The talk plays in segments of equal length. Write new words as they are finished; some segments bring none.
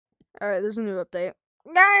Alright, there's a new update.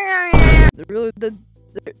 They really did.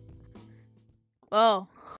 Well,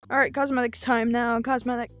 alright, cosmetics time now.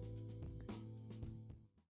 Cosmetic.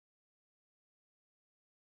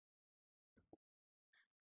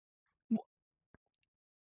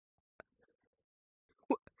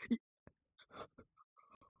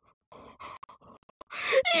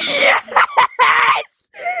 Yes!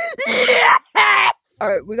 Yes!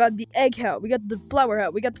 Alright, we got the egg hat, we got the flower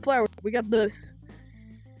hat, we got the flower, we got the...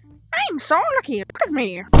 I'm so lucky, look at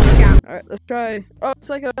me! Yeah. Alright, let's try... Oh, it's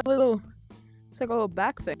like a little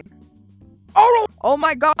back thing. Oh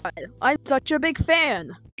my god! I'm such a big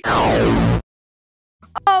fan! Oh,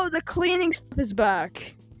 the cleaning stuff is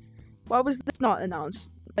back! Why was this not announced?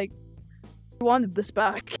 Like, I wanted this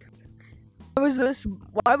back. Why was this?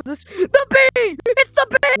 The bee! It's the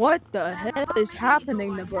bee! What the hell is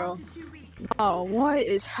happening to bro? Oh, what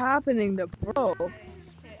is happening to bro?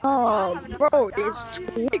 Oh, bro is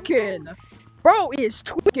tweaking! Bro is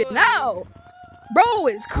tweaking now! Bro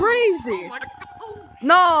is crazy!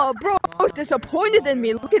 No, bro is disappointed in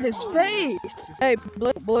me. Look at his face. Hey,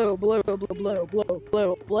 blue.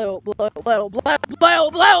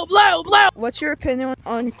 What's your opinion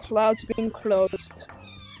on clouds being closed?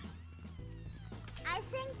 I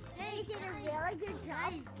think they did a really good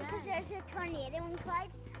job because there's a tornado in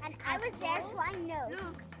clouds, and I was there, so I know.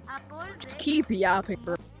 Just keep yapping,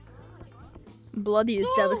 bro. Bloody is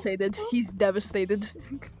devastated. He's devastated.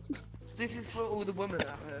 This is for all the women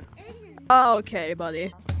out here. Oh, okay,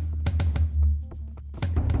 buddy.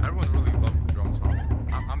 Everyone really loves the drums, huh?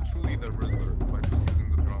 I'm truly the Rizzler by just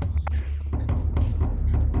using the drums.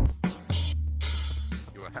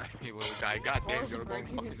 You a happy little guy. Goddamn, you're going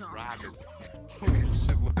fucking ragged. Holy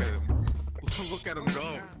shit, look at him. Look at him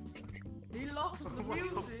go. He loves the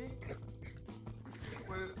music.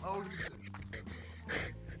 Oh shit.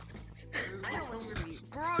 I know what you mean.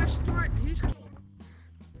 Bro, Stuart, he's...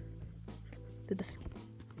 Did this...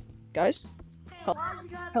 Guys?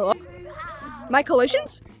 Hello? My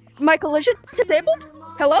collisions? My collisions disabled?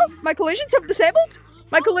 Hello? My collisions have disabled?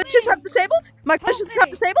 My collisions have disabled? My collisions have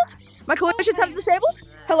disabled? My collisions have disabled?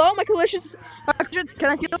 Hello? My collisions...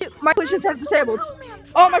 Can I feel you? My collisions have disabled.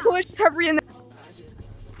 Oh, my collisions have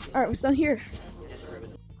Alright, what's down here?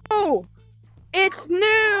 Oh! It's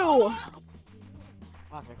new!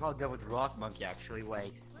 Fuck, I can't go with Rock Monkey actually,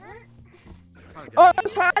 wait. Oh, I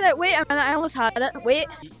almost had it. Wait a minute, I almost had it. Wait,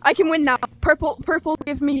 I can win now. Purple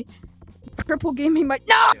gave me my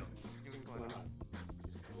no.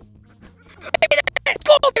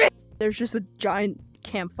 There's just a giant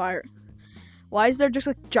campfire. Why is there just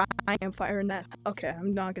a giant campfire in that? Okay,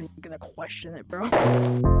 I'm not gonna question it, bro.